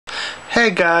Hey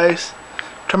guys,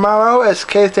 tomorrow is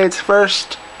K-State's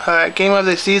first game of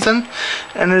the season,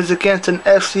 and it is against an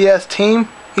FCS team,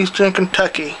 Eastern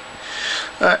Kentucky.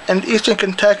 And Eastern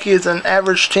Kentucky is an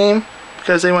average team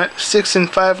because they went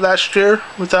 6-5 last year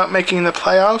without making the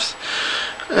playoffs.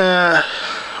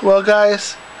 Well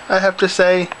guys, I have to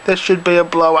say this should be a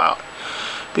blowout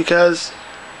because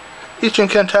Eastern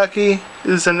Kentucky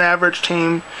is an average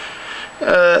team.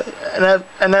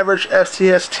 An average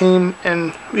FCS team,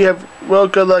 and we have real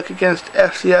good luck against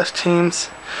FCS teams.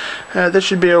 This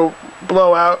should be a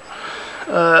blowout.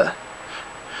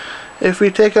 If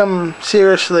we take them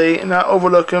seriously and not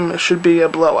overlook them, it should be a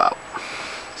blowout.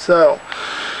 So,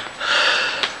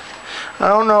 I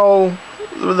don't know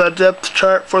what the depth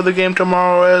chart for the game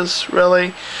tomorrow is,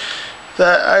 really.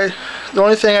 The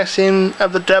only thing I seen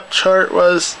of the depth chart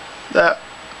was that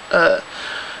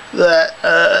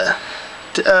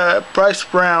Bryce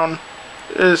Brown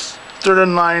is third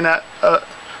in line at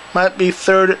might be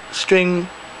third string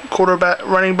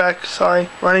running back because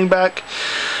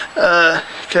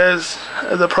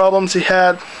the problems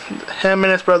him and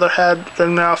his brother had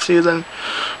during the off season,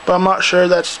 but I'm not sure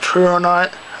that's true or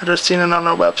not. I just seen it on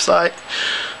their website,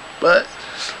 but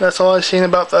that's all I've seen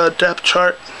about the depth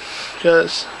chart,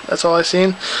 because that's all I've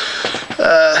seen.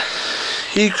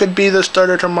 He could be the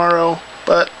starter tomorrow,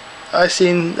 but I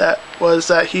seen that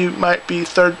he might be a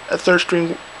third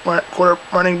string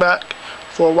running back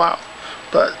for a while,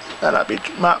 but that might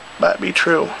be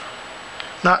true.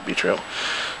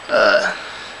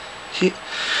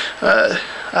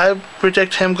 I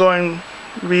predict him going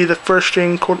to be the first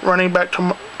string running back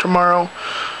tomorrow.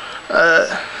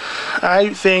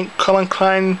 I think Cullen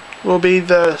Klein will be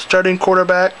the starting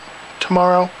quarterback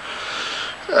tomorrow,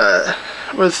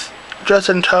 with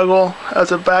Justin Tuggle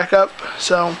as a backup.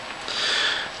 So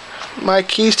my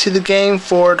keys to the game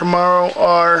for tomorrow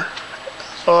are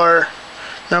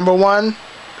number one,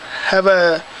 have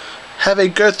a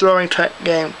good throwing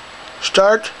game.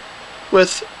 Start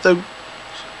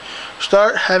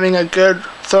having a good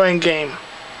throwing game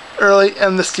early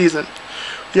in the season.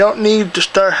 You don't need to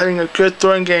start having a good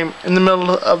throwing game in the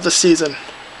middle of the season.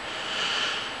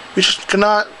 We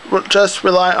cannot just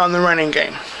rely on the running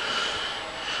game.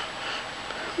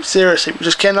 Seriously, we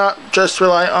just cannot just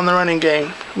rely on the running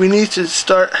game. We need to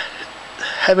start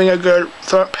having a good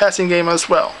passing game as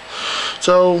well.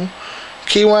 So,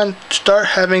 key one,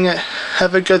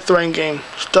 have a good throwing game.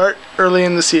 Start early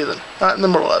in the season, not in the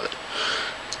middle of it.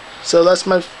 So that's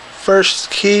my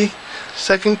first key.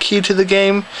 Second key to the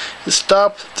game is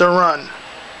stop the run.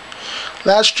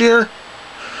 Last year,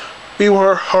 we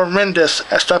were horrendous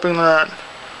at stopping the run.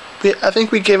 I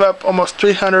think we gave up almost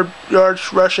 300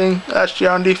 yards rushing last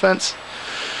year on defense.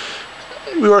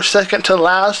 We were second to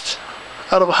last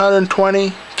out of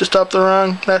 120 to stop the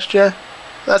run last year.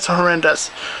 That's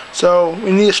horrendous. So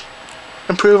we need to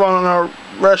improve on our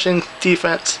rushing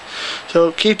defense.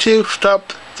 So key 2,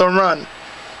 stop the run.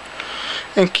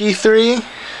 And key 3,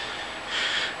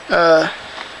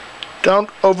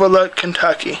 don't overlook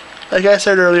Kentucky. Like I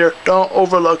said earlier, don't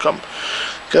overlook them,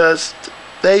 because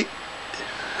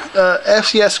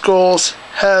FCS schools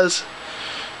has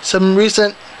some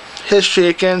recent history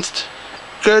against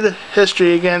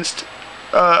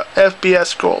FBS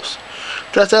schools.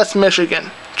 Just as Michigan,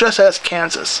 just as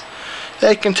Kansas.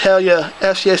 They can tell you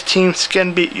FCS teams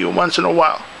can beat you once in a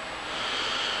while.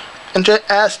 And just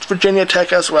ask Virginia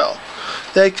Tech as well.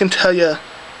 They can tell you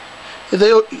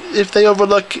if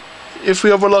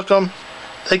we overlook them,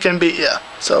 they can beat you.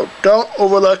 So don't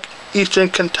overlook Eastern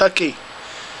Kentucky.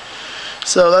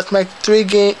 So that's my 3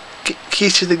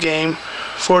 keys to the game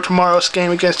for tomorrow's game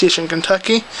against Eastern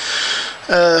Kentucky.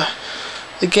 The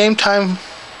game time,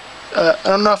 I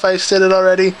don't know if I said it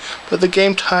already, but the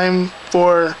game time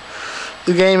for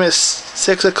the game is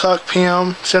 6 o'clock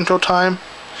p.m. Central Time.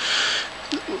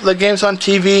 The game's on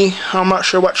TV. I'm not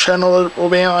sure what channel it will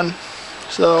be on.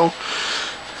 So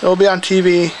it will be on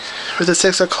TV with a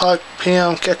 6 o'clock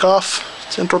p.m. kickoff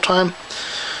Central Time.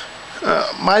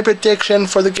 My prediction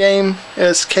for the game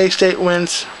is K-State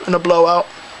wins in a blowout.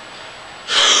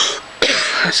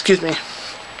 Excuse me.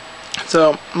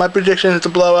 So my prediction is a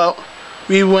blowout.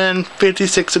 We win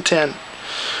 56-10.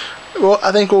 Well,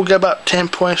 I think we'll get about 10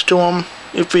 points to them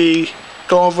if we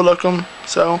don't overlook them.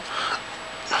 So,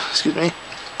 excuse me.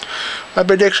 My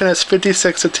prediction is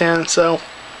 56-10. So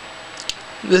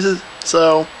this is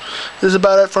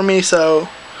about it for me. So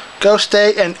go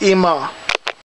State and Ema.